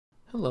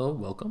Hello,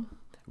 welcome.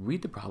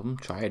 Read the problem,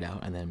 try it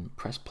out, and then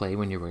press play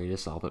when you're ready to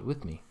solve it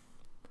with me.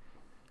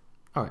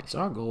 Alright, so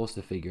our goal is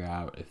to figure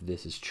out if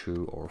this is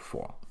true or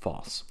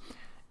false.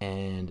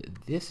 And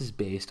this is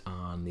based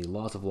on the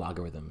laws of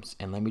logarithms.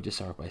 And let me just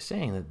start by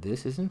saying that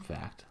this is in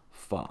fact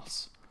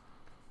false.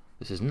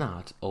 This is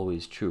not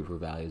always true for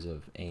values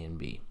of a and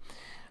b.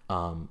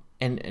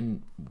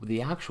 And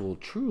the actual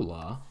true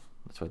law,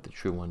 let's write the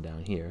true one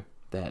down here,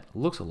 that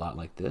looks a lot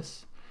like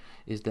this,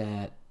 is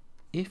that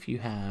if you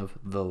have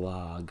the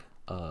log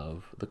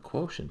of the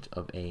quotient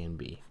of a and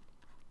b,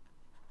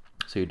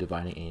 so you're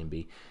dividing a and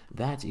b,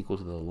 that's equal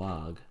to the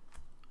log,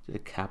 the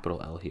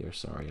capital L here,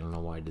 sorry, I don't know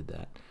why I did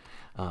that.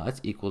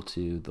 That's equal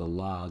to the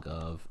log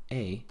of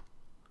a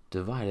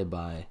divided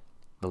by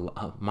the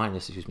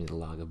minus, the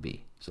log of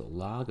b. So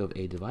log of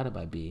a divided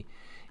by b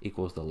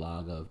equals the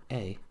log of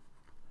a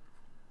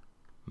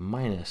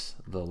minus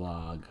the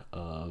log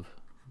of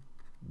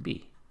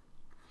b.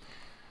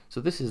 So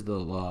this is the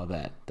law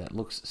that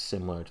looks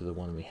similar to the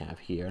one we have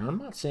here. And I'm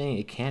not saying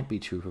it can't be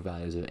true for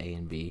values of a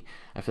and b.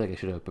 I feel like I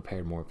should have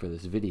prepared more for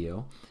this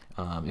video.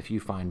 If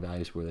you find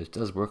values where this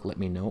does work, let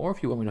me know. Or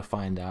if you want me to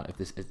find out if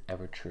this is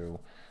ever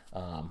true,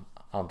 I'll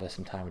invest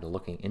some time into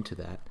looking into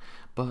that.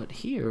 But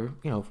here,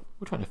 we're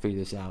trying to figure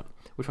this out.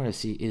 We're trying to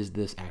see, is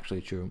this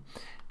actually true?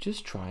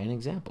 Just try an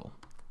example.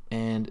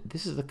 And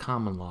this is the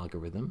common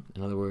logarithm.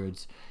 In other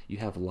words, you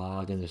have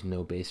log and there's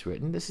no base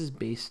written. This is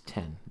base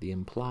 10, the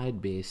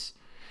implied base.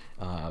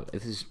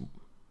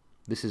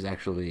 This is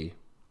actually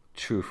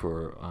true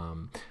for,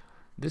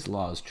 this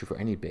law is true for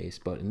any base,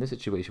 but in this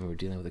situation we're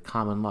dealing with a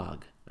common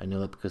log. I know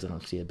that because I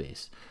don't see a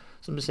base.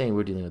 So I'm just saying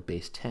we're dealing with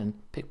base 10,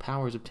 pick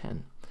powers of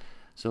 10.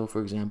 So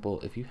for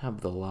example, if you have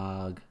the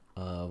log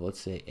of,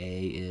 let's say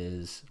a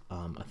is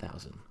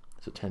 1,000,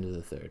 so 10 to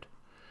the third,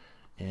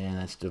 and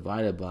that's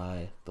divided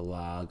by the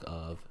log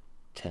of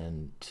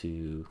 10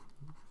 to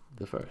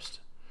the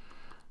first.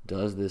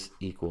 Does this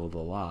equal the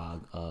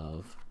log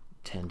of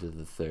 10 to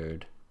the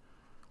third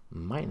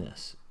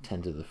minus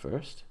 10 to the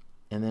first?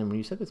 And then when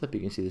you set this up, you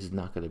can see this is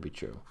not going to be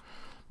true,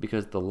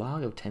 because the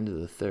log of 10 to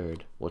the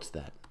third, what's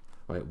that?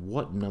 Right?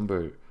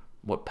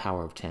 What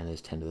power of 10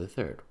 is 10 to the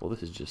third? Well,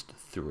 this is just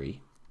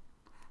 3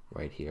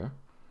 right here.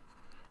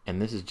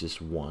 And this is just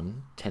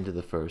 1. 10 to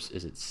the first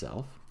is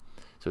itself.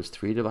 So it's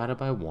 3 divided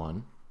by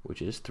 1,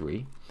 which is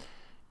 3.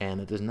 And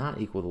it does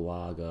not equal the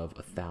log of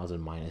 1,000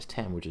 minus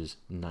 10, which is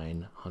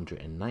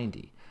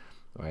 990.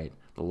 Right?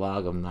 The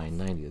log of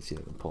 990, let's see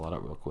if I can pull it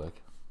up real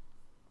quick.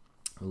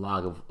 The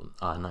log of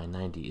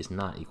 990 is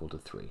not equal to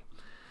 3.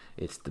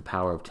 It's the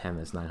power of 10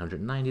 that's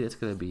 990. That's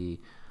going to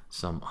be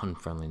some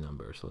unfriendly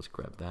number. So let's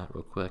grab that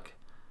real quick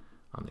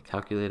on the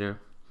calculator.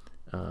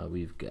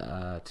 We've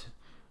got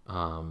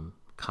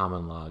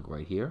common log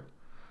right here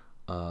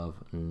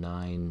of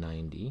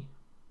 990.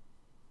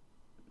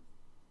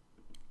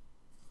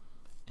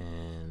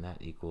 And that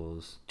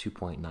equals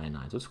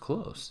 2.99. So it's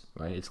close,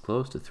 right? It's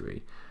close to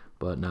 3,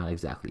 but not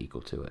exactly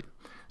equal to it.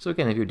 So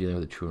again, if you're dealing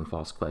with a true and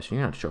false question,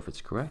 you're not sure if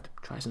it's correct,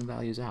 try some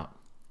values out.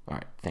 All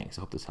right, thanks.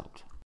 I hope this helped.